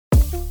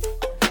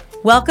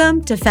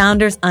Welcome to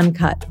Founders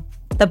Uncut,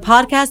 the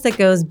podcast that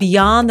goes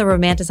beyond the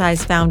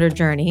romanticized founder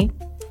journey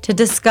to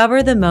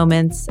discover the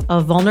moments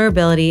of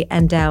vulnerability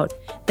and doubt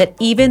that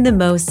even the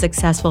most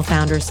successful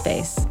founders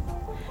face.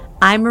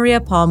 I'm Maria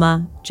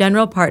Palma,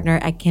 General Partner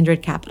at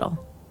Kindred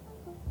Capital.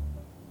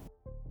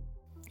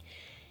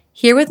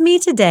 Here with me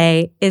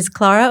today is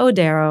Clara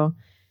Odero,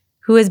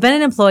 who has been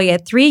an employee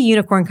at 3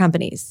 unicorn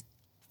companies,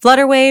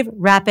 Flutterwave,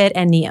 Rapid,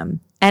 and Neum,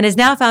 and is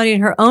now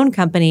founding her own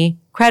company,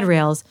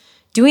 CredRails,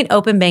 doing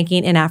open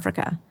banking in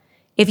Africa.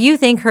 If you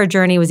think her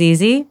journey was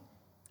easy,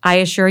 I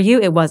assure you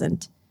it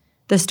wasn't.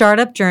 The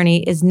startup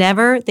journey is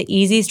never the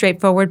easy,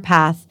 straightforward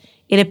path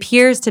it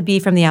appears to be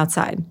from the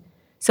outside.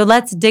 So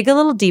let's dig a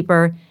little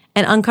deeper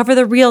and uncover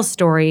the real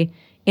story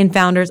in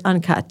Founders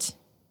Uncut.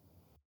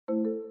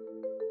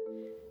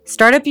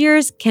 Startup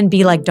years can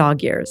be like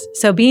dog years,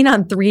 so being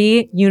on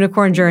 3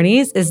 unicorn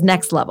journeys is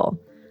next level.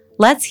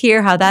 Let's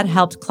hear how that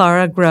helped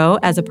Clara grow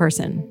as a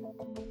person.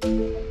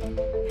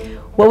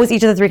 What was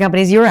each of the 3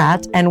 companies you were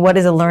at, and what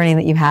is a learning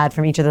that you had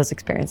from each of those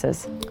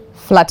experiences?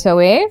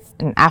 Flutterwave,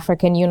 an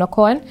African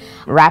unicorn,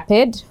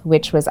 Rapid,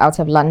 which was out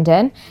of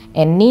London,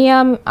 and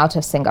Neum out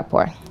of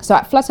Singapore. So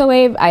at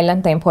Flutterwave, I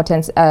learned the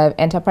importance of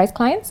enterprise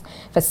clients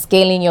for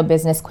scaling your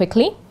business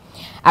quickly.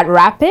 At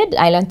Rapid,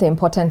 I learned the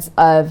importance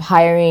of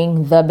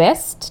hiring the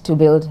best to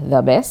build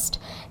the best,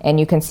 and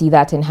you can see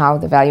that in how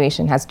the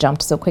valuation has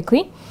jumped so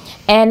quickly.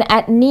 And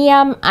at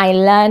Neum, I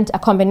learned a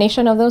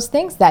combination of those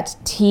things, that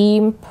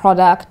team,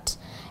 product,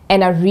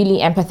 and a really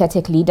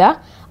empathetic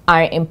leader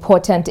are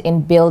important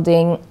in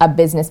building a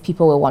business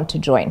people will want to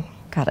join.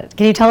 Got it.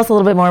 Can you tell us a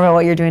little bit more about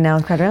what you're doing now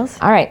with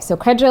CredRails? All right, so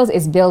CredRails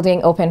is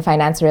building open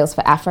finance rails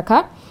for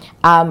Africa.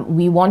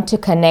 We want to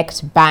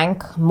connect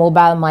bank,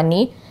 mobile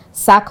money,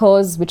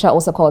 SACCOs, which are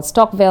also called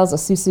Stockvales or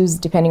SUSUs,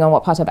 depending on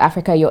what part of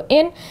Africa you're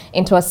in,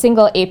 into a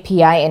single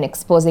API and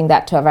exposing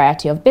that to a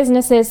variety of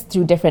businesses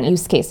through different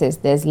use cases.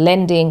 There's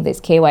lending, there's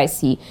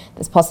KYC,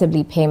 there's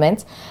possibly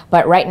payments.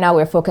 But right now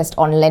we're focused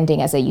on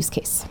lending as a use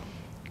case.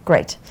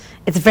 Great.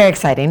 It's very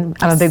exciting.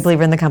 I'm a big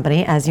believer in the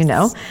company, as you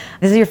know.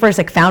 This is your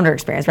first founder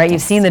experience, right?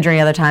 You've seen the journey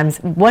other times.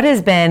 What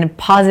has been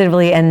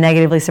positively and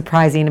negatively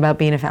surprising about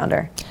being a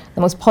founder?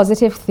 The most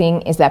positive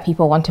thing is that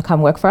people want to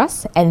come work for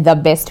us, and the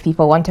best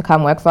people want to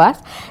come work for us.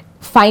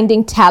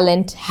 Finding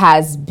talent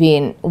has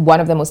been one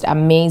of the most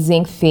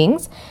amazing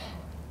things.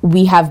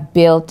 We have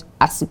built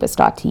a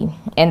superstar team,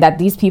 and that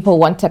these people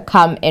want to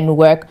come and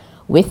work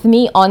with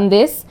me on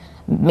this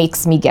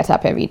makes me get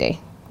up every day.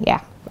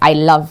 Yeah, I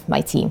love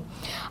my team.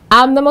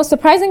 The most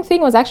surprising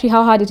thing was actually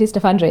how hard it is to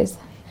fundraise.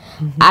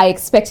 Mm-hmm. I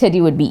expected it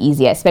would be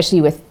easier,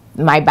 especially with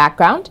my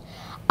background.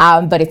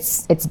 But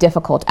it's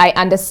difficult. I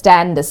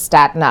understand the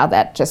stat now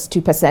that just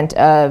 2%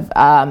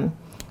 of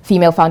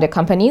female-founded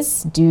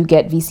companies do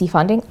get VC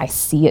funding. I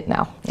see it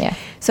now. Yeah.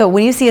 So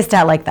when you see a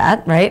stat like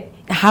that, right?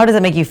 How does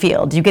it make you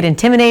feel? Do you get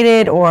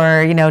intimidated,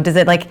 or does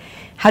it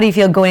how do you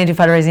feel going into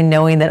fundraising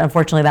knowing that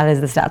unfortunately that is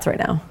the stats right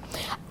now?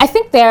 I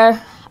think there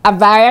are a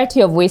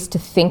variety of ways to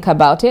think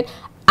about it.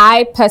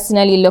 I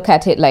personally look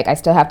at it like I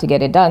still have to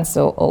get it done.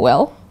 So oh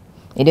well,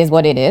 it is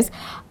what it is.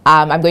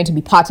 I'm going to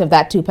be part of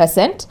that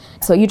 2%.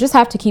 So you just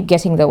have to keep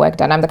getting the work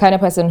done. I'm the kind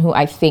of person who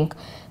I think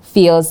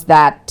feels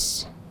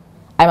that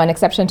I'm an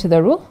exception to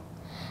the rule.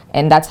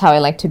 And that's how I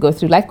like to go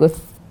through life,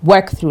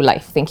 work through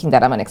life, thinking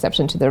that I'm an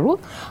exception to the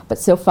rule. But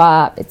so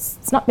far,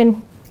 it's not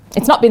been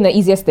the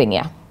easiest thing,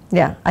 yeah.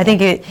 Yeah, I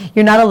think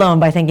you're not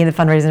alone by thinking that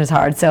fundraising is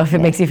hard, so if it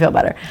makes you feel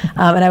better.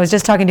 And I was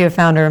just talking to a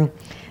founder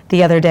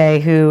the other day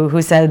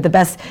who said the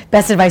best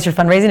advice for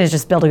fundraising is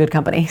just build a good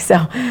company. So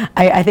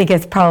I think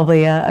it's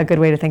probably a good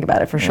way to think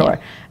about it for sure.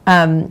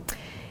 Yeah.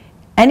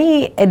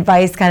 Any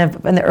advice kind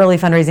of in the early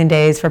fundraising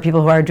days for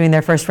people who are doing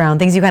their first round,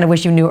 things you kind of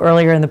wish you knew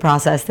earlier in the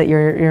process that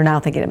you're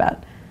now thinking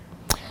about?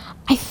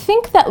 I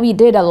think that we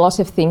did a lot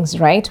of things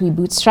right. We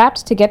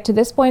bootstrapped to get to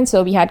this point.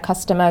 So we had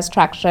customers,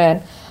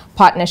 traction,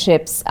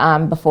 partnerships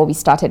before we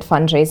started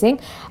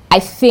fundraising. I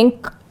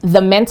think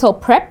the mental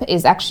prep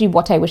is actually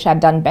what I wish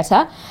I'd done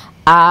better.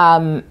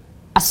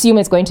 Assume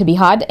it's going to be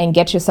hard and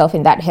get yourself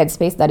in that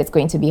headspace that it's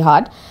going to be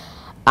hard.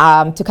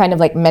 To kind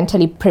of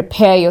mentally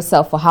prepare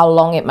yourself for how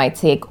long it might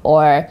take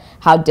or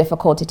how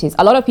difficult it is.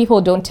 A lot of people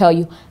don't tell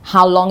you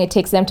how long it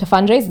takes them to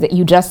fundraise, that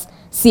you just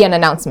see an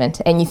announcement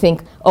and you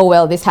think, oh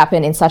well, this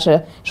happened in such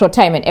a short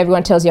time, and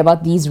everyone tells you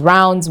about these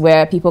rounds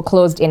where people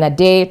closed in a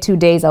day, 2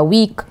 days, a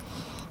week.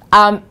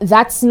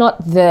 That's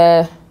not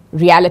the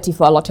reality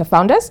for a lot of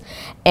founders,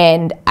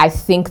 and I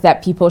think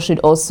that people should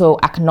also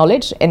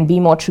acknowledge and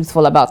be more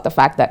truthful about the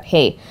fact that,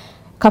 hey,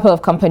 a couple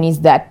of companies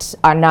that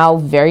are now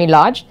very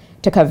large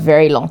took a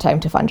very long time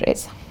to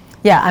fundraise.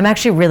 Yeah, I'm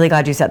actually really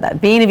glad you said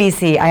that. Being a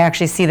VC, I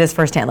actually see this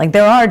firsthand.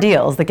 There are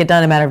deals that get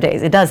done in a matter of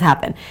days. It does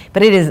happen,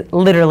 but it is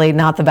literally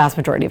not the vast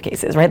majority of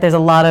cases, right? There's a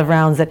lot of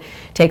rounds that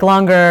take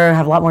longer,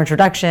 have a lot more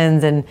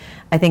introductions, and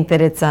I think that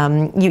it's,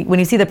 when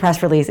you see the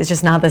press release, it's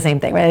just not the same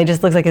thing, right? It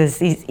just looks like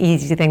this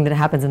easy thing that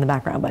happens in the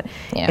background, but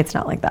it's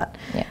not like that.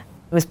 Yeah.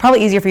 It was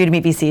probably easier for you to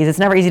meet VCs. It's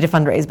never easy to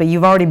fundraise, but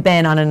you've already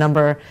been on a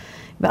number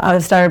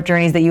startup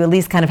journeys that you at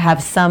least kind of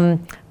have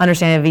some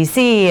understanding of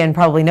VC and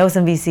probably know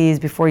some VCs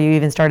before you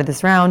even started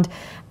this round.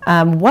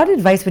 What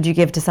advice would you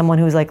give to someone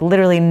who's like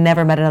literally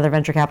never met another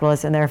venture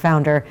capitalist and their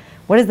founder?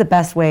 What is the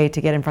best way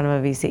to get in front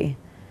of a VC?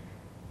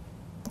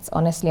 It's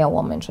honestly a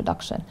warm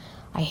introduction.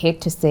 I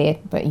hate to say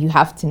it, but you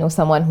have to know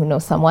someone who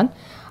knows someone,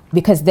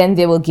 because then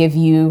they will give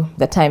you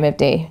the time of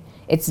day.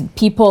 It's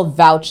people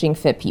vouching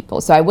for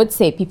people. So I would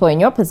say people in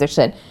your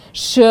position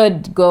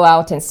should go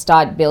out and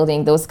start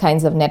building those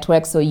kinds of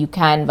networks so you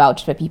can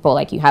vouch for people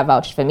like you have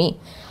vouched for me.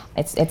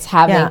 It's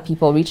having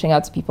people reaching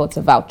out to people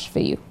to vouch for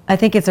you. I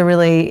think it's a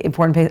really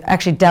important piece.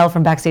 Actually, Dell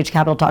from Backstage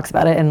Capital talks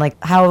about it, and like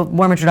how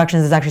warm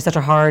introductions is actually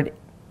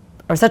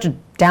such a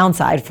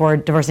downside for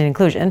diversity and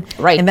inclusion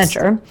in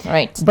venture.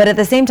 Right. But at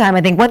the same time,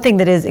 I think one thing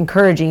that is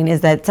encouraging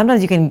is that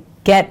sometimes you can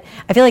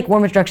I feel like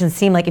warm introductions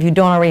seem like if you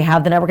don't already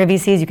have the network of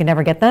VCs, you can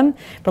never get them.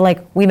 But like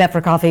we met for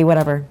coffee,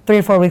 3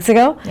 or 4 weeks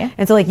ago. Yeah.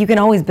 And so like you can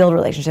always build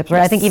relationships, right?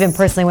 Yes. I think even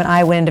personally when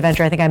I went into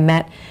venture, I think I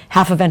met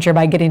half of venture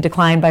by getting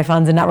declined by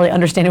funds and not really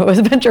understanding what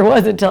venture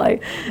was until I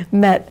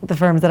met the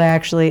firms that I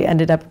actually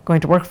ended up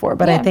going to work for.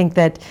 But I think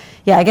that,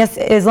 I guess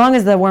as long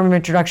as the warm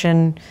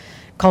introduction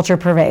culture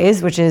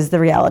pervades, which is the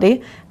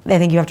reality, I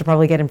think you have to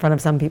probably get in front of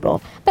some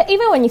people. But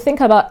even when you think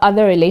about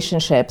other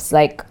relationships,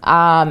 like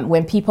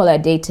when people are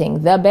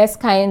dating, the best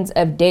kinds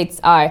of dates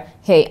are,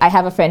 hey, I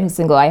have a friend who's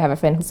single, I have a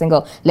friend who's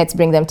single, let's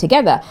bring them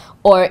together.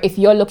 Or if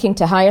you're looking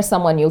to hire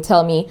someone, you'll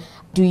tell me,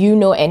 do you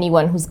know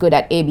anyone who's good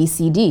at A, B,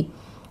 C, D?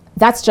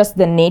 That's just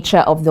the nature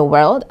of the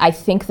world. I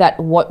think that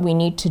what we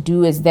need to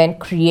do is then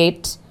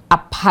create a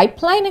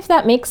pipeline, if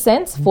that makes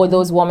sense, for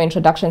those warm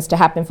introductions to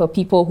happen for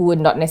people who would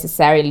not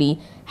necessarily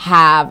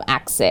have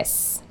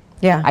access.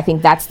 Yeah. I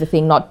think that's the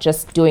thing, not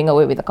just doing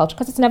away with the culture,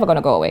 because it's never going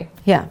to go away.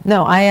 Yeah.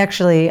 No, I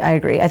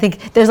agree. I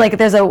think there's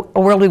a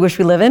world we wish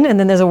we live in, and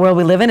then there's a world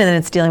we live in, and then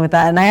it's dealing with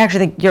that. And I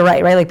actually think you're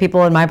right? Like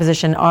people in my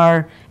position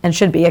are and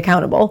should be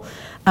accountable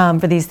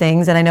for these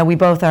things. And I know we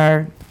both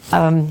are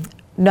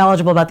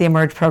knowledgeable about the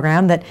Emerge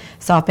program that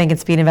SoftBank and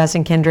Speed Invest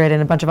and Kindred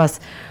and a bunch of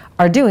us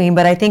are doing,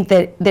 but I think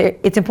that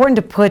it's important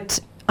to put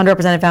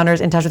underrepresented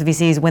founders in touch with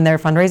VCs when they're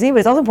fundraising, but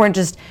it's also important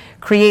to just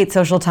create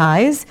social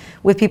ties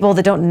with people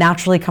that don't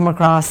naturally come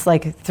across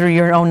like through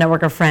your own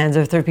network of friends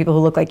or through people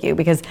who look like you,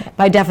 because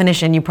by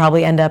definition you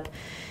probably end up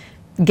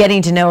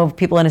getting to know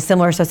people in a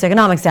similar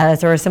socioeconomic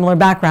status or a similar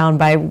background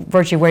by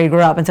virtue of where you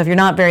grew up. And so if you're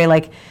not very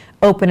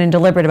open and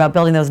deliberate about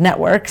building those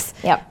networks.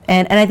 Yep.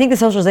 And I think the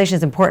socialization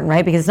is important,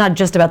 right? Because it's not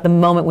just about the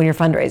moment when you're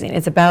fundraising,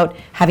 it's about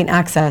having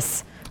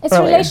access. It's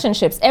earlier.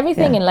 Relationships.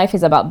 Everything in life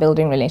is about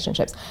building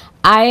relationships.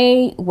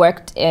 I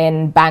worked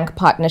in bank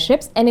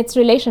partnerships, and it's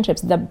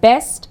relationships. The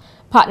best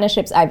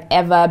partnerships I've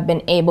ever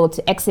been able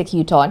to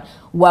execute on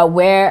were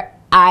where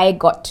I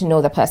got to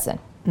know the person,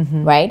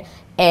 right?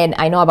 And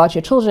I know about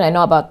your children, I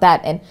know about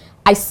that, and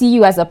I see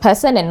you as a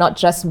person and not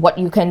just what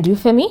you can do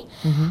for me.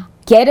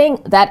 Getting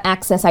that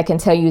access, I can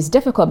tell you, is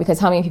difficult,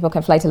 because how many people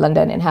can fly to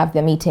London and have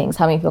their meetings?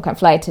 How many people can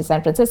fly to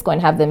San Francisco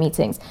and have their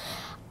meetings?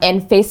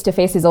 And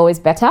face-to-face is always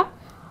better.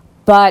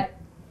 But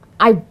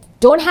I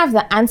don't have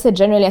the answer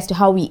generally as to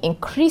how we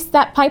increase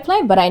that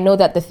pipeline, but I know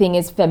that the thing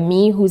is, for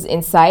me who's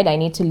inside, I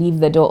need to leave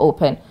the door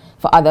open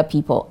for other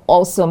people.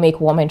 Also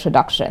make warm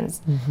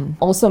introductions.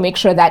 Also make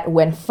sure that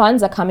when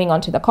funds are coming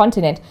onto the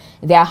continent,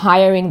 they're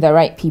hiring the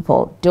right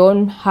people.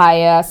 Don't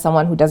hire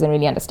someone who doesn't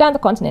really understand the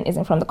continent,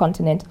 isn't from the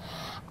continent.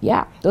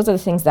 Yeah, those are the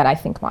things that I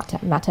think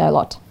matter a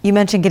lot. You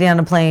mentioned getting on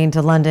a plane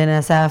to London,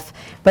 SF,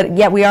 but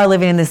yet we are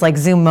living in this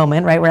Zoom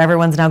moment, right, where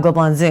everyone's now global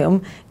on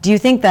Zoom. Do you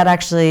think that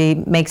actually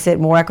makes it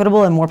more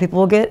equitable and more people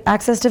will get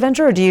access to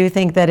venture, or do you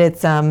think that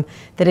it's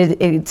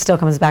it still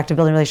comes back to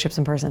building relationships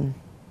in person?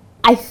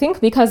 I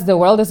think because the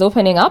world is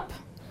opening up,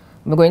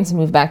 we're going to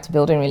move back to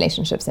building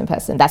relationships in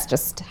person. That's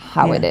just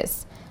how it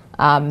is,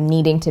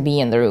 needing to be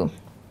in the room.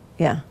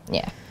 Yeah.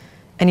 Yeah.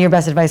 And your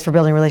best advice for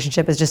building a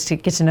relationship is just to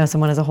get to know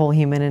someone as a whole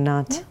human and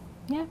not...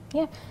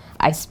 Yeah.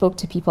 I spoke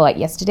to people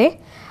yesterday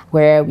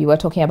where we were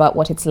talking about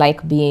what it's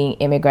like being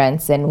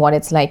immigrants and what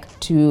it's like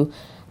to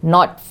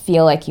not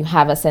feel like you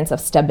have a sense of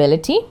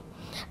stability.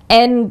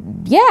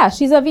 And yeah,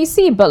 she's a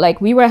VC,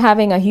 but we were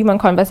having a human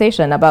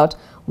conversation about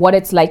what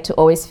it's like to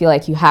always feel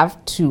like you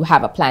have to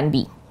have a plan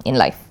B in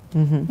life.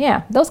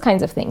 Yeah, those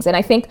kinds of things. And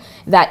I think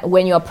that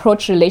when you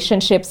approach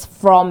relationships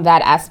from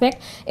that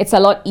aspect, it's a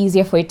lot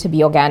easier for it to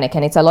be organic,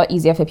 and it's a lot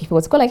easier for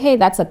people to go hey,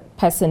 that's a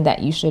person that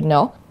you should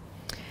know.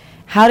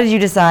 How did you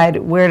decide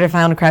where to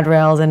found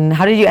CredRails, and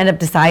how did you end up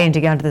deciding to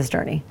get onto this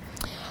journey?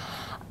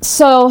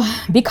 So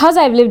because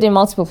I've lived in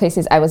multiple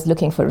places, I was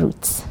looking for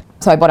roots.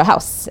 So I bought a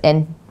house,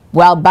 and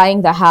while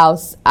buying the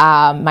house,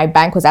 my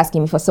bank was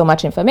asking me for so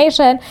much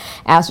information. And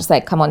I was just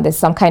like, come on, there's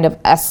some kind of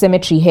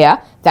asymmetry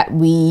here that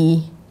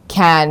we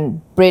can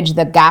bridge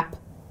the gap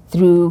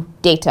through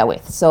data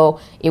with. So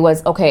it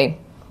was, okay,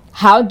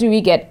 how do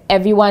we get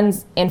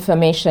everyone's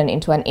information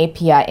into an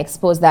API,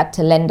 expose that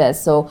to lenders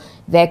so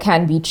there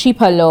can be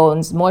cheaper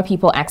loans, more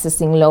people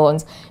accessing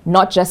loans,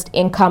 not just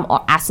income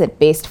or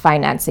asset-based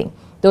financing,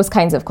 those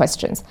kinds of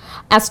questions.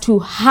 As to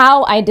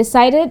how I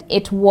decided,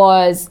 it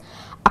was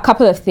a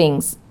couple of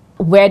things.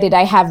 where did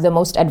I have the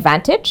most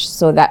advantage?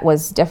 So that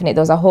was definitely,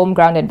 there was a home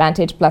ground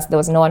advantage, plus there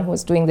was no one who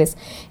was doing this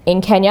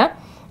in Kenya.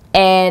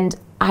 And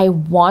I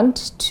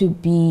want to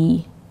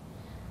be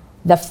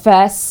the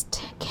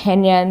first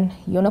Kenyan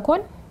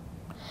unicorn.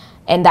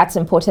 And that's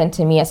important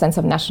to me, a sense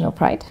of national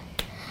pride.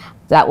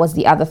 That was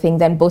the other thing.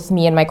 Then both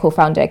me and my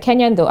co-founder are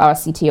Kenyan, though our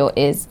CTO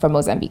is from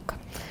Mozambique.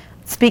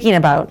 Speaking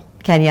about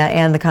Kenya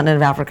and the continent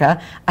of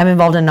Africa, I'm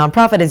involved in a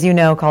nonprofit, as you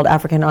know, called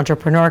African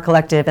Entrepreneur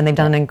Collective, and they've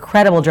done an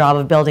incredible job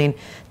of building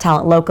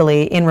talent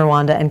locally in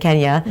Rwanda and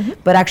Kenya.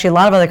 But actually a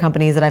lot of other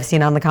companies that I've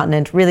seen on the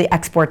continent really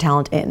export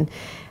talent in.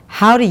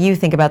 How do you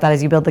think about that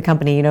as you build the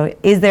company? You know,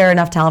 is there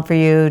enough talent for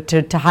you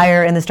to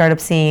hire in the startup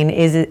scene?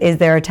 Is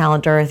there a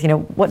talent dearth? You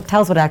know,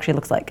 tell us what it actually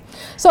looks like.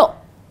 So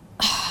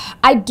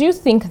I do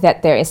think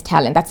that there is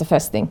talent. That's the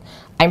first thing.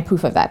 I'm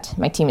proof of that.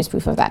 My team is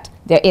proof of that.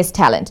 There is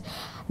talent.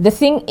 The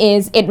thing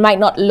is, it might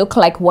not look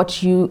like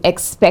what you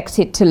expect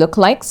it to look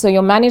like. So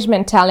your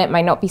management talent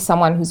might not be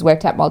someone who's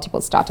worked at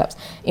multiple startups.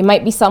 It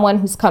might be someone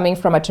who's coming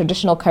from a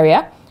traditional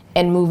career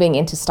and moving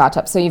into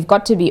startups. So you've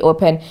got to be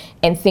open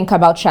and think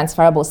about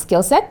transferable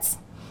skill sets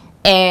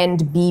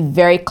and be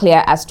very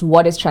clear as to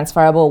what is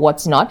transferable,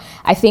 what's not.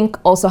 I think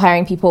also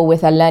hiring people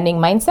with a learning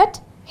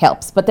mindset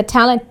helps. But the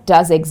talent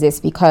does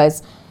exist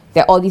because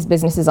there are all these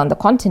businesses on the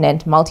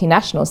continent,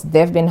 multinationals.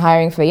 They've been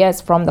hiring for years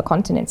from the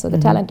continent. So the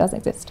talent does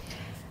exist.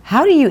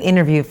 How do you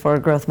interview for a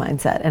growth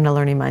mindset and a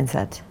learning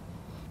mindset?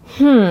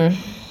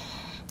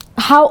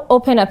 How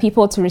open are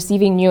people to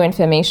receiving new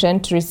information,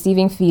 to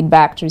receiving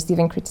feedback, to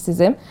receiving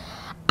criticism?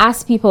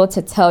 Ask people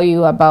to tell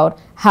you about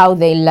how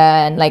they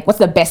learn, like what's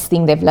the best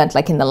thing they've learned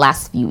like in the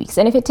last few weeks.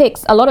 And if it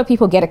takes, a lot of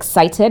people get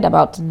excited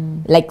about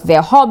like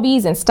their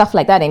hobbies and stuff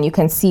like that, and you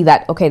can see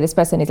that, okay, this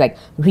person is like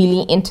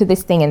really into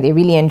this thing and they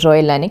really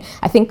enjoy learning.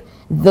 I think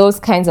those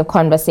kinds of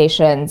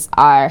conversations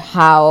are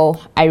how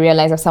I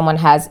realize if someone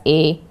has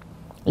a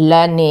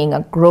learning,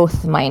 a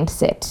growth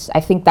mindset.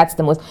 I think that's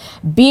the most.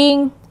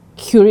 Being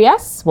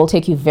curious will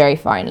take you very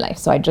far in life.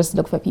 So I just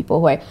look for people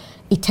who are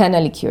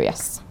eternally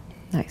curious.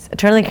 Nice.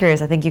 Eternally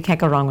curious. I think you can't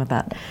go wrong with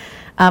that.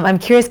 I'm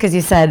curious because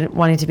you said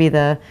wanting to be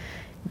the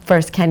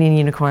first Kenyan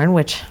unicorn,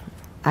 which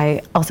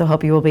I also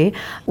hope you will be.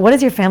 What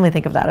does your family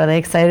think of that? Are they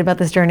excited about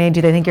this journey?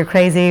 Do they think you're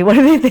crazy? What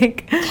do they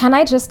think? Can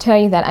I just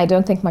tell you that I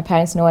don't think my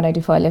parents know what I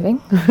do for a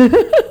living?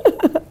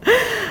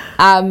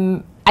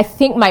 I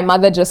think my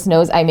mother just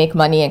knows I make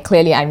money, and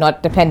clearly I'm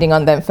not depending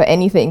on them for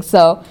anything.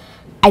 So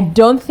I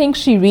don't think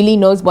she really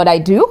knows what I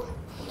do.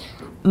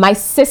 My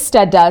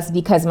sister does,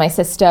 because my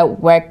sister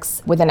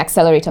works with an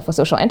accelerator for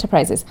social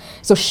enterprises.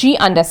 So she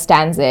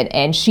understands it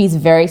and she's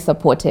very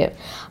supportive.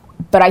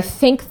 But I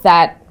think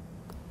that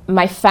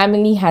my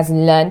family has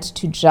learned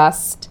to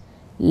just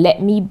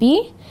let me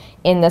be,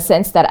 in the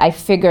sense that I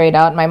figure it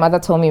out. My mother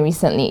told me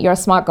recently, you're a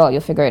smart girl,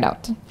 you'll figure it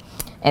out.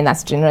 And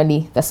that's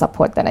generally the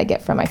support that I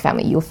get from my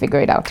family. You'll figure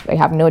it out. I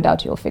have no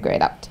doubt you'll figure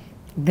it out.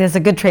 There's a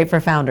good trait for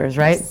founders,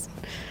 right? Yes.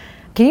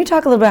 Can you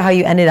talk a little bit how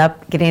you ended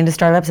up getting into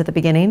startups at the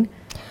beginning?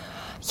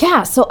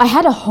 Yeah, so I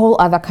had a whole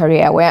other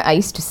career where I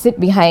used to sit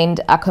behind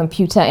a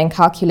computer and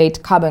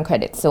calculate carbon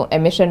credits, so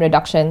emission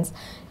reductions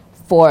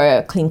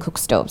for clean cook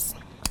stoves.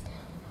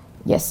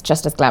 Yes,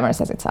 just as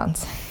glamorous as it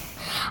sounds.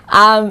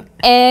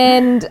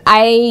 And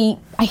I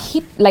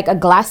hit like a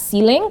glass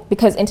ceiling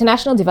because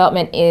international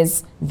development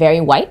is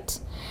very white,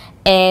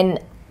 and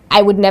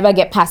I would never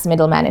get past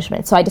middle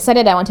management. So I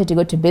decided I wanted to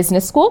go to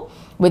business school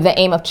with the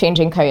aim of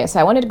changing careers. So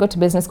I wanted to go to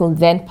business school,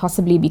 then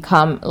possibly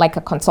become like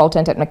a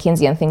consultant at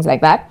McKinsey and things like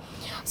that.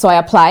 So I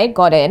applied,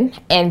 got in,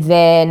 and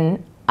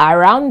then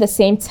around the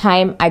same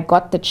time, I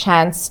got the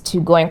chance to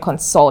go and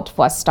consult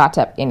for a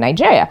startup in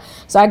Nigeria.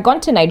 So I'd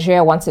gone to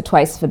Nigeria once or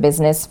twice for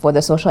business for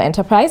the social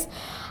enterprise.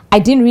 I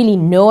didn't really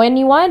know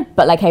anyone,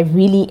 but like I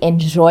really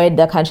enjoyed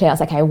the country. I was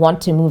like, I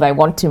want to move.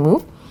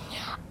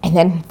 And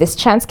then this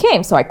chance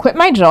came. So I quit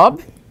my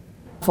job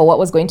for what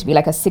was going to be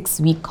like a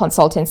 6-week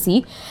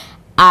consultancy.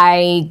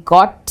 I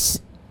got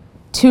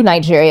to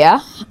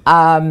Nigeria.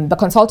 The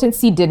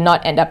consultancy did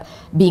not end up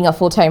being a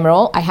full-time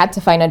role. I had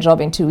to find a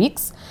job in 2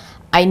 weeks.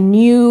 I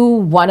knew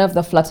one of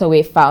the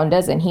Flutterwave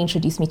founders, and he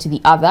introduced me to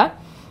the other.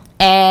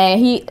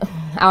 And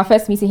our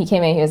first meeting, he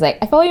came in, he was like,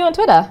 I follow you on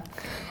Twitter.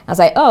 I was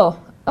like, oh,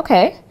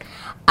 okay.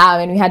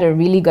 And we had a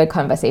really good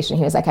conversation.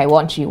 He was like, I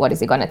want you. What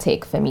is it going to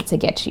take for me to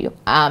get you?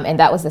 And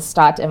that was the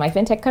start of my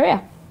fintech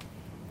career.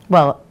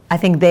 Well, I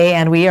think they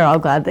and we are all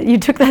glad that you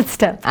took that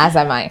step. As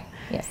am I,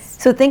 yes.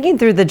 So thinking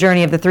through the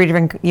journey of the 3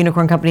 different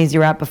unicorn companies you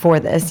were at before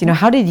this,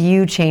 how did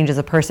you change as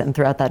a person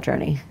throughout that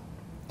journey?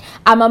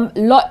 I'm a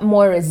lot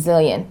more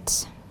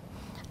resilient.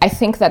 I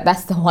think that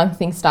that's the one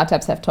thing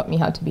startups have taught me,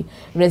 how to be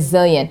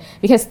resilient,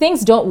 because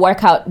things don't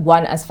work out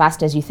as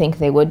fast as you think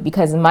they would,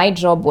 because my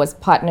job was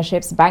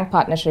partnerships, bank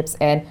partnerships,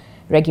 and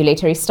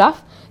regulatory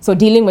stuff. So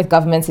dealing with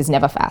governments is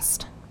never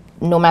fast,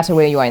 no matter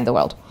where you are in the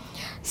world.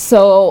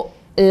 So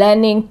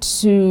learning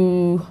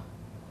to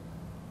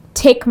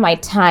take my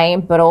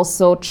time, but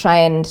also try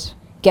and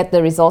get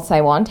the results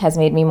I want has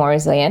made me more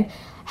resilient.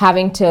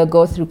 Having to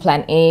go through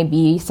plan A,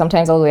 B,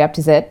 sometimes all the way up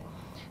to Z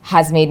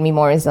has made me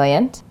more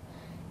resilient.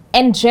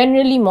 and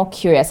generally more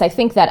curious. I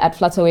think that at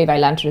Flutterwave, I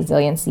learned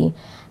resiliency.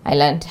 I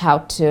learned how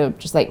to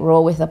just like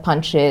roll with the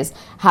punches,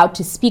 how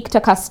to speak to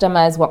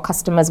customers, what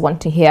customers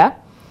want to hear.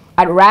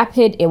 At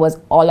Rapid, it was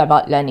all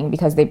about learning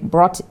because they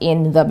brought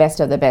in the best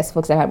of the best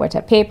folks that had worked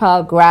at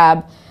PayPal,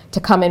 Grab, to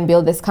come and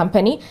build this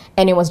company.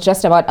 And it was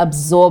just about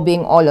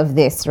absorbing all of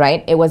this,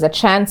 right? It was a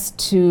chance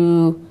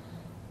to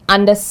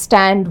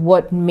understand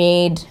what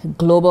made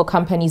global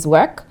companies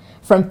work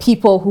from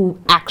people who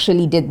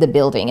actually did the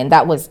building. And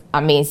that was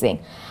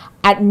amazing.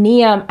 At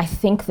Niam, I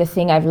think the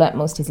thing I've learned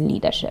most is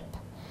leadership.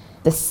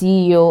 The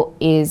CEO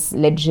is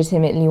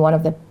legitimately one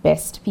of the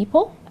best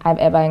people I've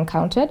ever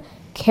encountered,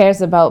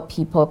 cares about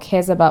people,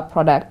 cares about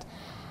product,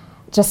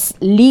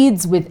 just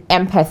leads with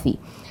empathy.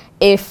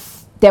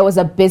 If there was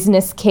a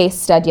business case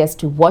study as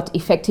to what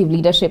effective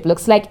leadership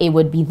looks like, it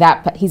would be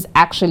that, but he's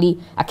actually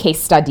a case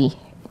study.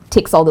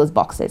 Ticks all those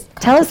boxes.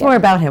 Tell us more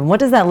about him. What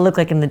does that look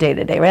like in the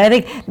day-to-day, right?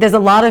 I think there's a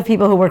lot of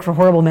people who work for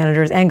horrible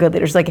managers and good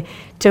leaders. Like,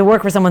 to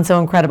work for someone so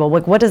incredible,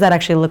 what does that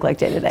actually look like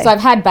day-to-day? So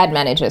I've had bad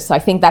managers, so I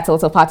think that's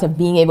also part of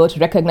being able to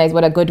recognize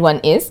what a good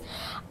one is.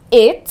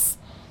 It's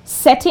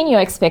setting your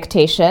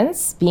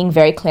expectations, being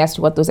very clear as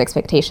to what those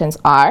expectations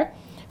are,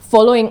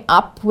 following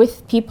up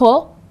with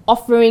people,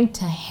 offering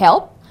to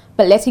help,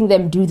 but letting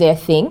them do their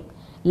thing.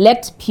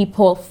 Let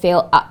people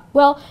fail up.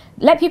 Well,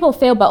 let people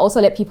fail, but also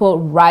let people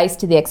rise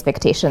to the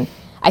expectation.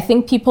 I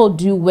think people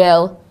do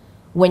well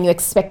when you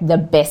expect the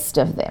best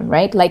of them,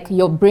 right? Like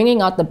you're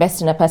bringing out the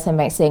best in a person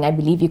by saying, I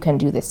believe you can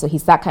do this. So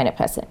he's that kind of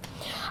person.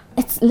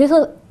 It's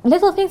little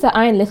things that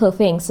aren't little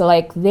things. So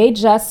like they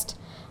just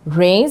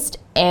raised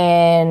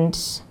and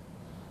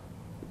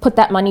put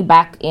that money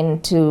back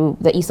into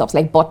the ESOPs,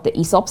 like bought the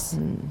ESOPs.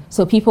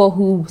 So people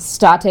who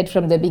started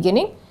from the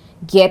beginning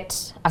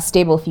get a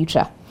stable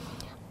future.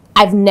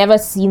 I've never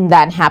seen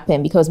that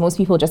happen because most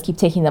people just keep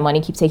taking the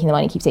money.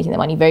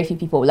 Very few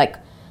people like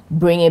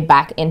bring it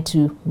back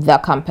into the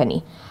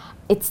company.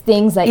 It's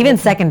things like even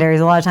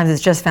secondaries. A lot of times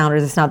it's just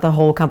founders. It's not the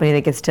whole company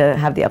that gets to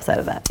have the upside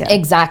of that. Yeah.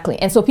 Exactly.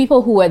 And so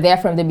people who were there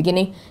from the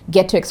beginning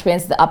get to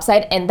experience the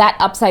upside. And that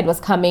upside was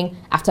coming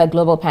after a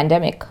global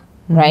pandemic,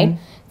 right?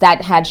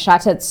 That had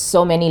shattered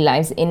so many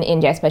lives in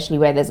India, especially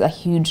where there's a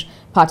huge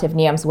part of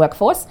Niam's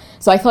workforce.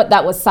 So I thought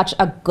that was such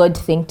a good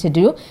thing to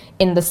do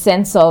in the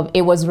sense of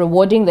it was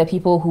rewarding the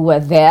people who were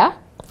there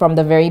from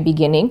the very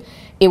beginning.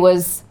 It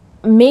was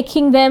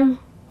making them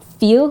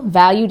feel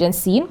valued and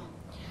seen,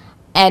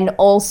 and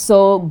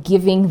also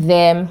giving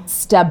them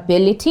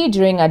stability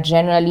during a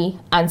generally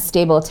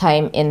unstable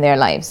time in their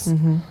lives.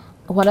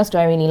 What else do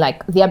I really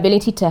like? The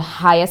ability to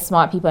hire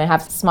smart people and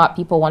have smart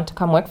people want to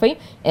come work for you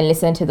and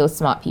listen to those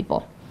smart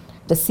people.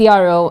 The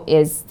CRO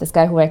is this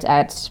guy who worked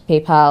at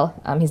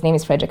PayPal. His name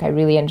is Frederick. I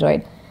really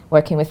enjoyed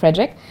working with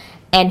Frederick.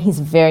 And he's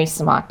very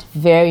smart,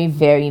 very,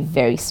 very,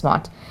 very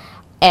smart.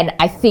 And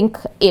I think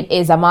it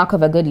is a mark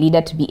of a good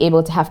leader to be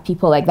able to have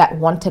people like that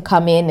want to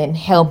come in and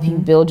help you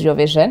build your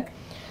vision.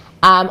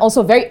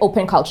 Also, very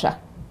open culture.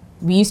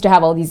 We used to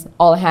have all these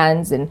all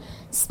hands and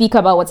speak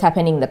about what's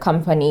happening in the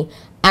company,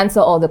 answer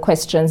all the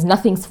questions.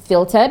 Nothing's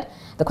filtered.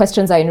 The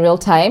questions are in real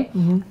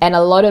time. And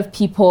a lot of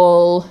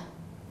people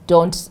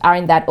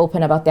aren't that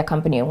open about their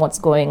company and what's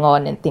going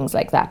on and things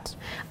like that.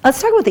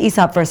 Let's talk about the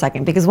ESOP for a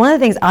second, because one of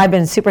the things I've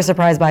been super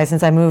surprised by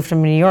since I moved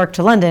from New York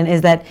to London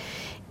is that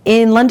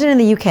in London and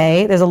the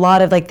UK, there's a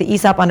lot of like the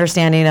ESOP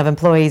understanding of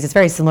employees. It's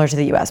very similar to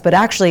the US, but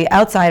actually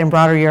outside in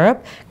broader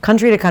Europe,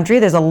 country to country,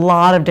 there's a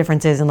lot of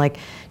differences in like,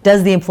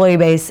 does the employee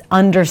base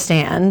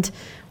understand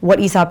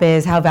what ESOP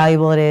is, how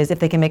valuable it is, if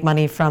they can make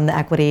money from the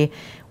equity?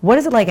 What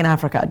is it like in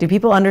Africa? Do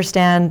people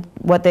understand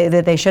that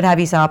they should have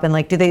ESOP, and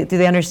like, do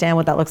they understand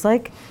what that looks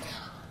like?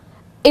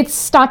 It's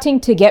starting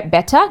to get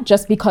better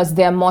just because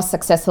they're more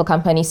successful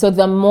companies. So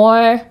the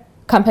more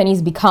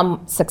companies become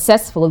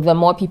successful, the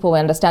more people will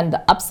understand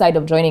the upside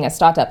of joining a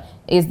startup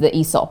is the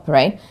ESOP,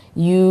 right?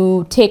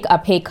 You take a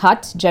pay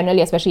cut,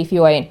 generally, especially if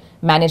you are in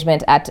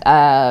management at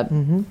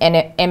an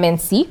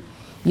MNC,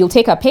 you'll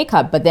take a pay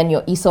cut, but then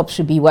your ESOP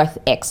should be worth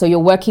X. So you're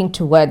working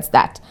towards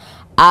that.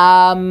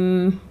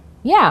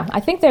 Yeah, I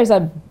think there's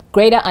a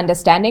greater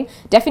understanding,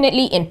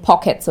 definitely in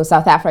pockets, so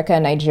South Africa,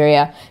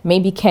 Nigeria,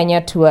 maybe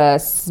Kenya to a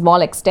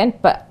small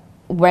extent, but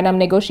when I'm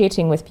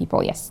negotiating with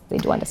people, yes, they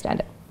do understand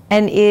it.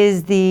 And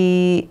is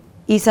the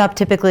ESOP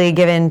typically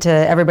given to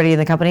everybody in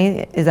the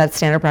company? Is that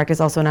standard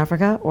practice also in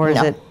Africa, or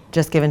is it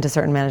just given to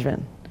certain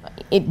management?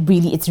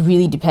 It's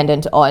really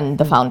dependent on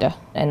the founder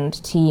and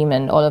team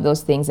and all of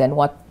those things and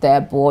what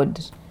their board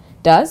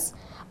does.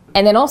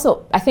 And then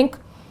also, I think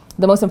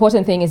the most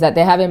important thing is that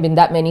there haven't been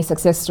that many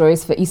success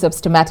stories for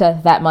ESOPs to matter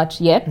that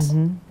much yet.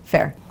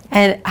 Fair.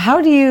 And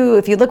how do you,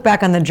 if you look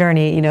back on the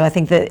journey, I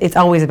think that it's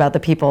always about the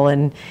people,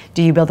 and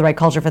do you build the right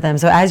culture for them?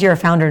 So as you're a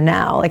founder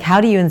now, like, how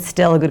do you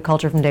instill a good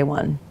culture from day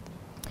one?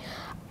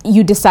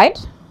 You decide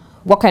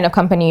what kind of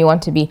company you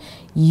want to be.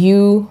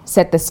 You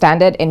set the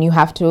standard and you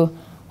have to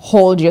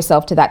hold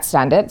yourself to that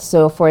standard.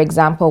 So for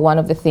example, one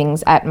of the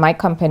things at my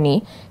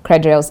company,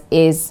 CredRails,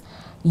 is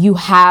you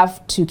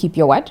have to keep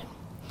your word.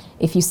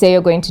 If you say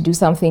you're going to do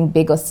something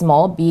big or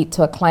small, be it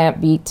to a client,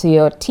 be it to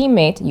your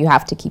teammate, you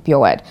have to keep your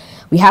word.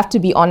 We have to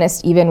be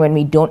honest even when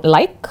we don't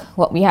like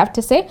what we have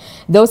to say.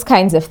 Those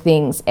kinds of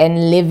things,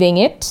 and living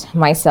it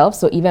myself.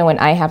 So even when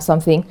I have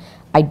something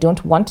I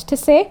don't want to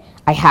say,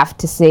 I have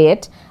to say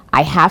it.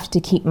 I have to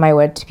keep my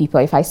word to people.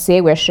 If I say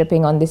we're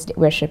shipping on this day,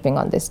 we're shipping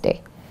on this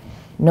day.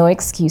 No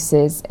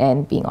excuses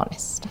and being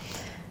honest.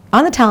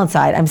 On the talent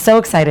side, I'm so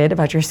excited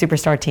about your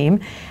superstar team.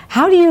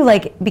 How do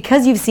you,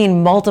 because you've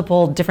seen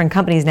multiple different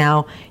companies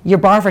now, your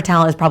bar for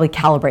talent is probably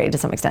calibrated to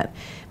some extent.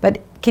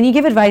 But can you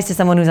give advice to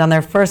someone who's on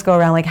their first go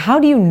around? How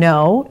do you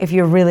know if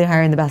you're really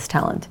hiring the best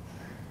talent?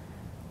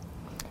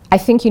 I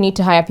think you need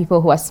to hire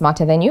people who are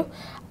smarter than you.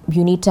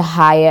 You need to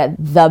hire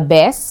the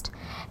best.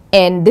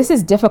 And this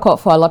is difficult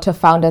for a lot of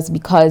founders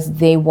because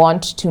they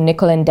want to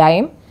nickel and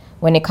dime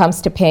when it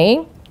comes to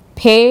paying.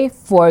 Pay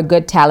for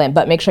good talent,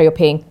 but make sure you're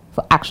paying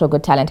for actual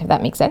good talent, if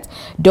that makes sense.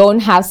 Don't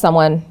have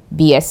someone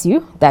BS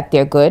you that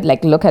they're good.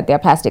 Look at their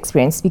past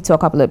experience, speak to a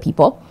couple of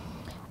people,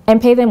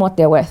 and pay them what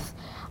they're worth.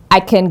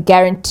 I can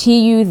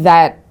guarantee you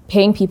that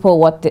paying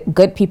people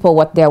good people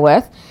what they're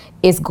worth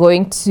is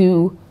going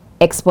to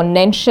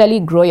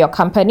exponentially grow your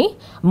company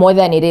more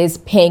than it is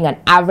paying an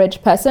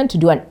average person to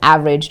do an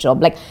average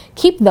job.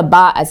 Keep the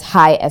bar as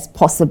high as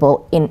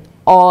possible in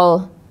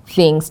all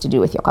things to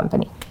do with your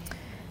company.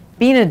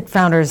 Being a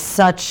founder is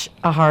such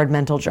a hard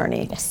mental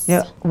journey. Yes.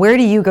 Where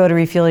do you go to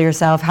refuel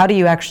yourself? How do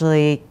you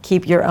actually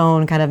keep your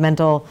own kind of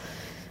mental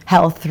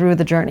health through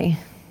the journey?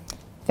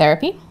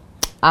 Therapy.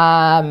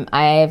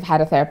 I've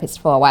had a therapist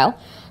for a while,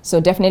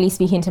 so definitely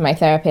speaking to my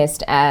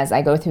therapist as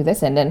I go through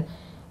this, and then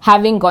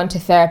having gone to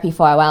therapy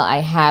for a while, I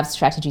have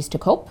strategies to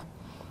cope.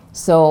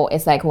 So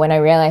it's when I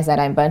realize that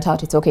I'm burnt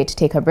out, it's okay to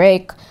take a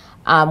break.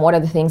 What are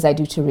the things I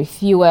do to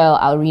refuel?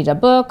 I'll read a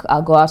book,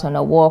 I'll go out on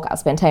a walk, I'll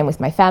spend time with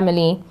my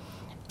family.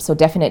 So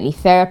definitely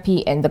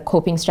therapy and the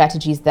coping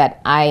strategies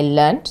that I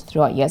learned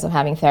throughout years of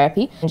having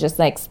therapy, and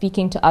just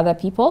speaking to other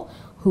people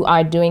who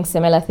are doing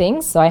similar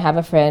things. So I have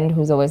a friend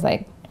who's always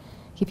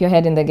keep your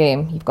head in the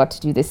game. You've got to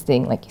do this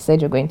thing. Like you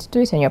said, you're going to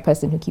do it, and you're a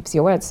person who keeps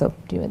your word, so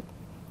do it.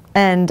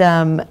 And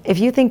if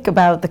you think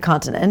about the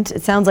continent,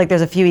 it sounds like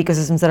there's a few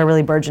ecosystems that are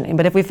really burgeoning.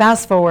 But if we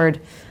fast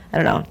forward,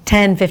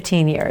 10,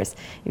 15 years,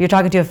 if you're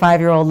talking to a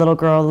 5-year-old little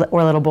girl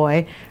or little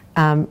boy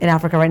in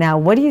Africa right now,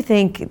 what do you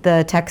think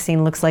the tech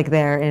scene looks like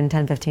there in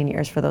 10, 15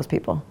 years for those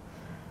people?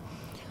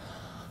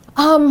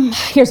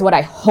 Here's what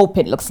I hope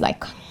it looks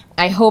like.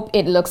 I hope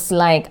it looks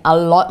like a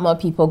lot more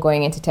people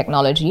going into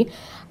technology.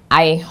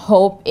 I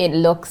hope it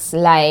looks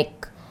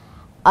like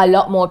a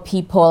lot more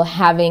people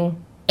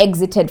having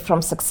exited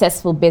from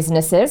successful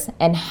businesses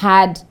and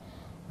had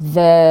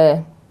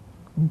the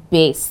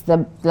base,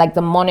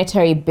 the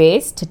monetary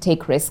base to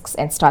take risks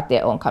and start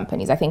their own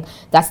companies. I think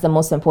that's the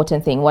most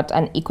important thing. What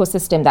an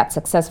ecosystem that's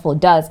successful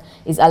does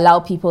is allow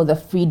people the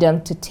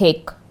freedom to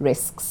take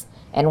risks.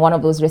 And one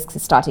of those risks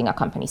is starting a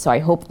company. So I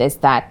hope there's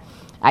that.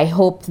 I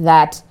hope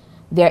that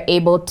they're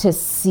able to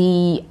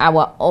see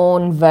our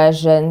own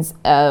versions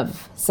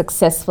of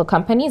successful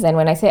companies. And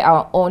when I say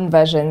our own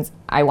versions,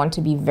 I want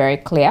to be very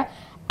clear.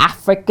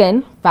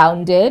 African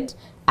founded,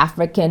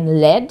 African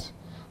led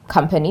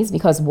companies,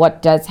 because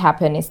what does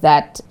happen is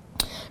that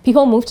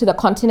people move to the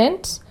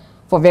continent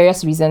for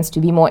various reasons,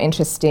 to be more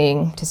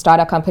interesting, to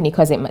start a company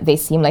because they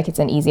seem like it's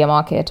an easier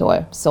market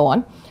or so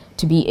on,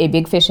 to be a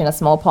big fish in a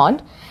small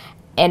pond.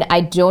 And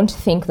I don't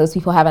think those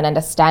people have an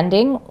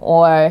understanding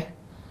or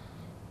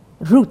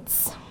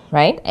roots,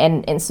 right?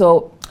 And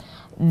so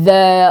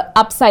the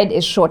upside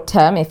is short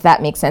term, if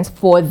that makes sense,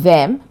 for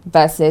them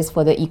versus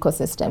for the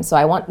ecosystem. So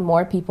I want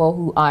more people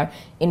who are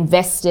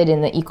invested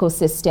in the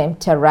ecosystem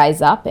to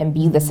rise up and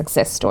be the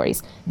success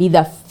stories, be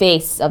the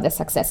face of the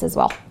success as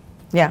well.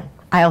 Yeah,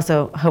 I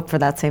also hope for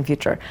that same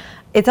future.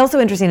 It's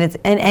also interesting, it's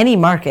in any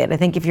market. I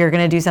think if you're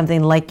going to do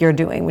something like you're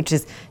doing, which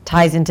is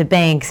ties into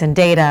banks and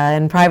data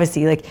and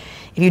privacy, if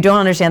you don't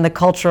understand the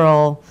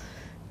cultural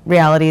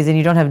realities and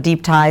you don't have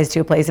deep ties to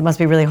a place, it must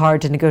be really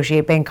hard to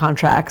negotiate bank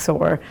contracts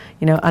or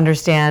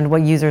understand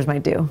what users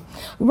might do.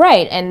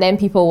 Right, and then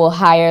people will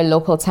hire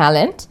local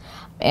talent,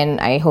 and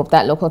I hope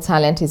that local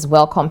talent is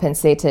well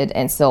compensated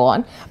and so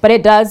on. But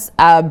it does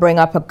bring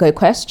up a good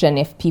question.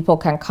 If people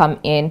can come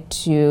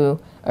into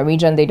a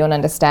region they don't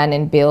understand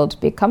and build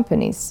big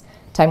companies,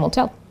 time will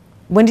tell.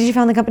 When did you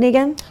found the company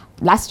again?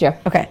 Last year.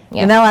 Okay,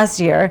 yeah. And that last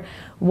year,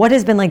 what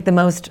has been the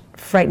most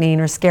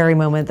frightening or scary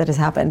moment that has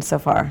happened so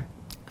far?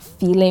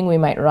 Feeling we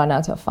might run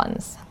out of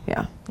funds.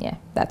 Yeah. Yeah,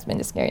 that's been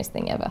the scariest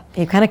thing ever.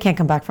 You kind of can't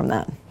come back from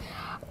that.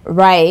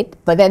 Right,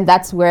 but then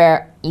that's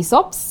where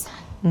ESOPs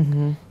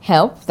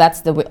help.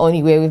 That's the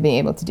only way we've been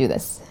able to do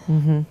this.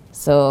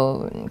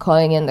 So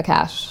calling in the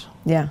cash.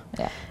 Yeah.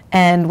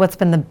 And what's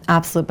been the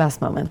absolute best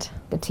moment?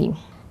 The team.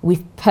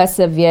 We've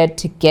persevered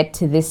to get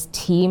to this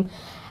team,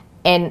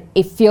 and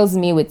it fills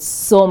me with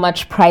so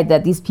much pride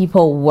that these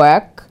people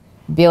work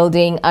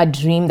building a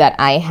dream that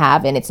I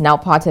have, and it's now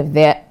part of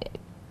the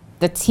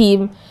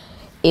team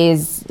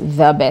is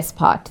the best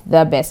part.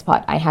 The best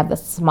part. I have the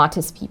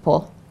smartest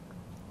people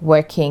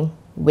working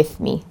with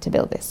me to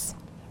build this.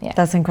 Yeah.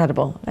 That's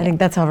incredible. I think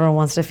that's how everyone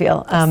wants to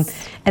feel.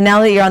 Yes. And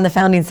now that you're on the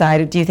founding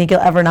side, do you think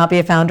you'll ever not be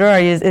a founder, or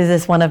is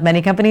this one of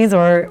many companies,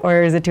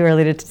 or is it too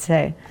early to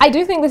say? I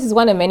do think this is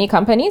one of many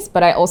companies,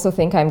 but I also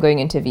think I'm going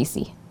into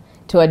VC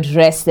to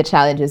address the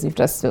challenges we've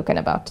just spoken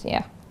about.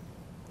 Yeah.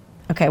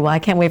 Okay, well, I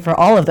can't wait for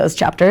all of those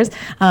chapters.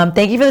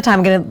 Thank you for the time.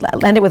 I'm going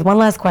to end it with one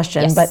last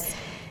question, Yes. but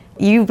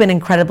you've been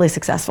incredibly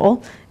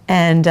successful.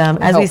 And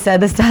as we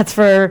said, the stats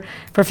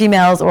for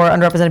females or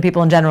underrepresented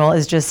people in general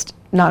is just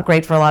not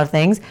great for a lot of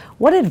things.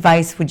 What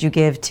advice would you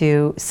give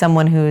to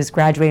someone who's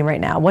graduating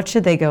right now? What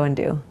should they go and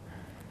do?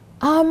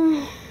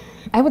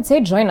 I would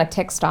say join a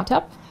tech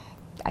startup.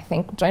 I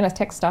think join a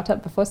tech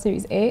startup before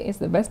Series A is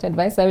the best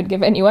advice I would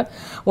give anyone.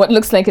 What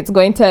looks like it's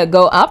going to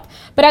go up.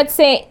 But I'd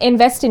say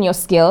invest in your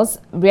skills,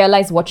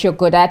 realize what you're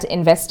good at,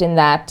 invest in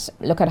that,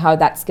 look at how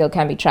that skill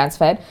can be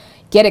transferred,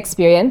 get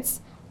experience.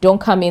 Don't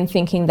come in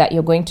thinking that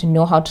you're going to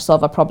know how to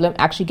solve a problem.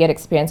 Actually get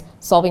experience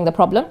solving the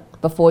problem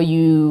before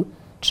you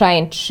try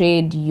and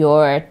trade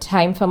your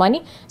time for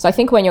money. So I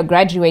think when you're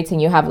graduating,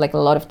 you have like a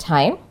lot of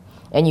time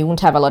and you won't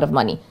have a lot of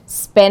money.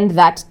 Spend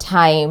that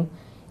time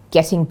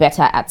getting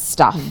better at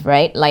stuff,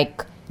 right?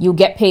 Like you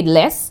get paid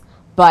less,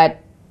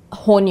 but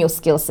hone your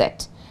skill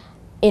set.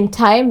 In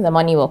time, the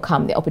money will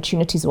come, the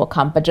opportunities will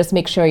come, but just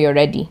make sure you're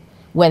ready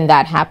when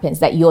that happens,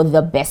 that you're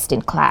the best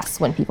in class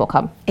when people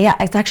come. Yeah,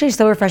 it's actually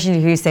so refreshing to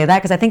hear you say that,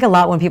 because I think a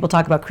lot when people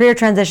talk about career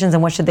transitions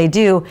and what should they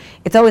do,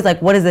 it's always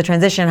like, what is the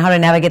transition? How do I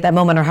navigate that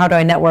moment, or how do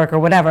I network, or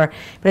whatever?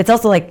 But it's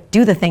also like,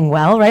 do the thing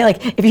well, right?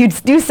 Like if you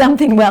do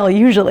something well,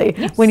 usually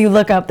when you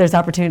look up, there's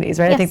opportunities,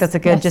 right? I think that's a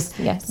good, just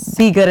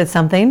be good at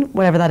something,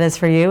 whatever that is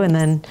for you, and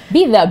then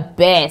be the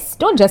best.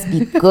 Don't just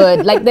be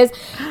good. Like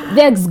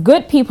there's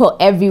good people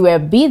everywhere.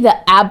 Be the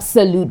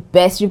absolute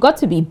best. You've got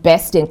to be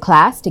best in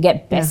class to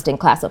get best in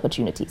class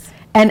opportunities.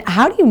 And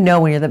how do you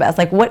know when you're the best?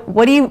 Like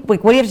what do you have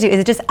to do? Is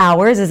it just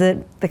hours? Is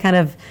it the kind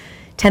of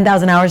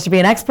 10,000 hours to be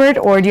an expert,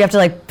 or do you have to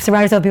like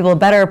surround yourself with people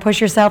better, push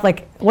yourself?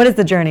 Like what is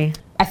the journey?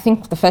 I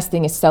think the first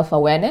thing is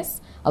self-awareness.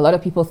 A lot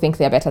of people think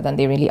they're better than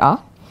they really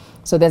are.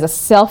 So there's a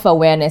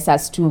self-awareness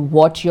as to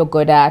what you're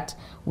good at,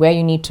 where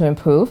you need to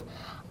improve.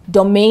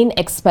 Domain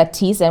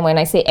expertise, and when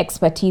I say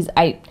expertise,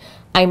 I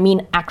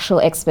mean actual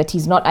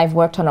expertise, not I've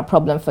worked on a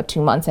problem for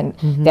 2 months and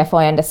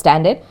therefore I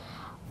understand it.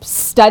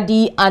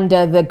 Study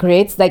under the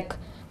grades. Like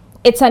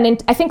I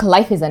think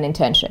life is an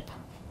internship.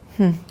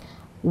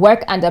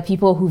 Work under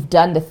people who've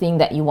done the thing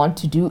that you want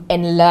to do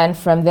and learn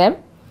from them.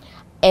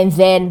 And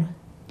then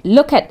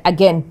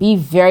be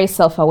very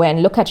self-aware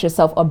and look at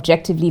yourself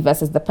objectively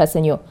versus the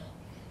person you're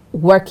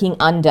working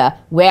under.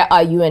 Where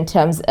are you in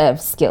terms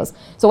of skills?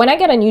 So when I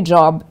get a new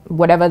job,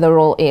 whatever the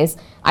role is,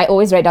 I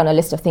always write down a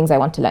list of things I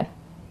want to learn.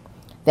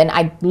 Then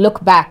I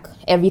look back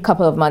every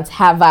couple of months.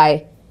 Have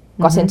I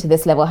gotten to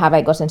this level? Have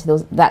I gotten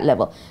to that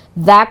level?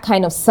 That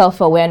kind of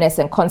self-awareness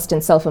and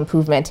constant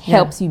self-improvement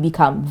helps you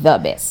become the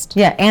best.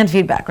 Yeah, and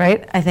feedback,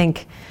 right? I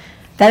think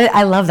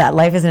I love that.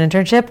 Life is an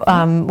internship.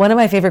 One of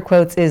my favorite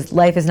quotes is,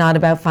 life is not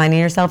about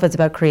finding yourself, it's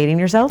about creating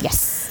yourself.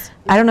 Yes.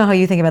 I don't know how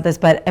you think about this,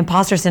 but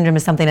imposter syndrome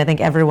is something I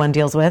think everyone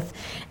deals with.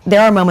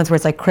 There are moments where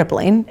it's like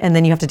crippling, and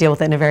then you have to deal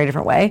with it in a very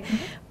different way.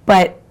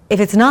 But if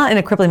it's not in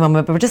a crippling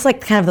moment, but just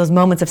like kind of those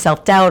moments of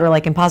self-doubt or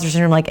like imposter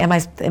syndrome, like am I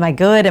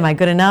good? Am I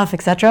good enough?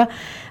 Etc.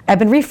 I've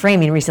been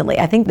reframing recently.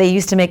 I think they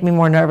used to make me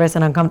more nervous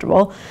and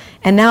uncomfortable,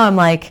 and now I'm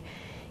like,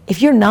 if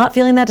you're not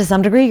feeling that to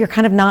some degree, you're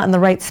kind of not in the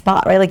right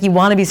spot, right? Like you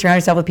want to be surrounding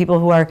yourself with people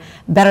who are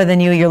better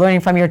than you. You're learning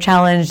from, you're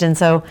challenged, and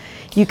so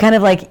you kind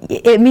of like,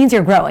 it means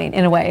you're growing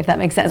in a way, if that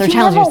makes sense. Or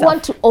challenge yourself. You never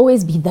want to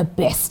always be the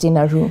best in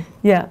a room.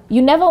 Yeah.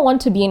 You never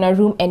want to be in a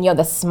room and you're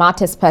the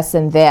smartest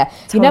person there.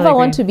 Totally you never agree.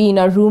 want to be in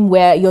a room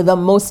where you're the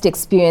most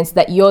experienced,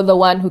 that you're the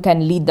one who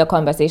can lead the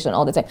conversation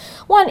all the time.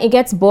 One, it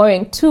gets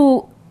boring.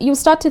 Two, you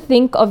start to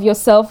think of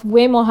yourself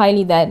way more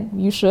highly than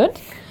you should.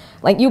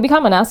 Like you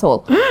become an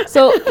asshole.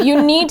 So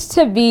you need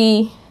to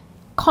be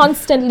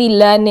constantly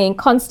learning,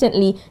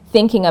 constantly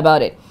thinking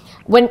about it.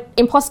 When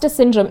imposter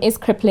syndrome is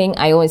crippling,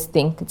 I always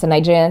think, it's a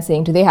Nigerian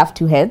saying, do they have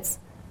two heads?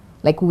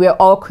 Like we're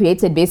all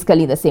created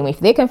basically the same way. If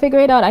they can figure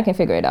it out, I can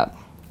figure it out.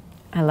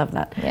 I love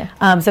that.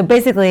 Yeah. So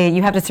basically,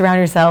 you have to surround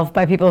yourself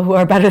by people who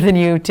are better than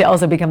you to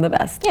also become the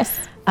best. Yes.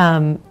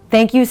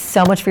 Thank you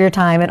so much for your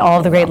time and all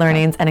of the great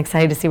learnings, and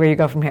excited to see where you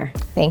go from here.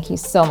 Thank you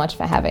so much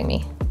for having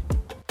me.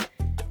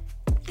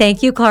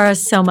 Thank you, Clara,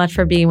 so much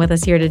for being with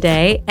us here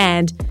today,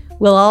 and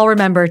we'll all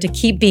remember to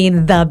keep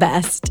being the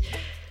best.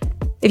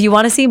 If you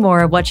want to see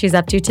more of what she's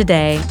up to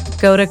today,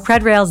 go to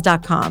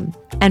CredRails.com.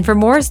 And for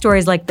more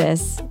stories like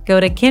this, go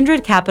to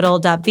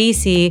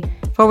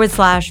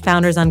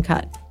kindredcapital.vc/Founders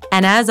Uncut.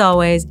 And as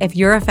always, if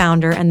you're a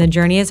founder and the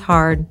journey is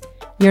hard,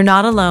 you're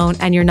not alone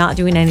and you're not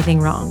doing anything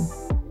wrong.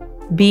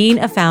 Being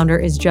a founder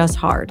is just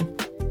hard.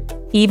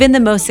 Even the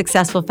most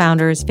successful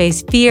founders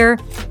face fear,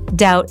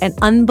 doubt, and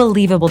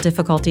unbelievable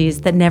difficulties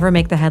that never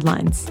make the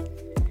headlines.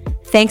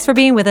 Thanks for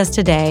being with us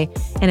today.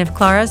 And if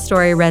Clara's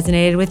story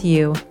resonated with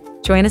you,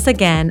 join us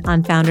again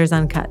on Founders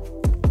Uncut.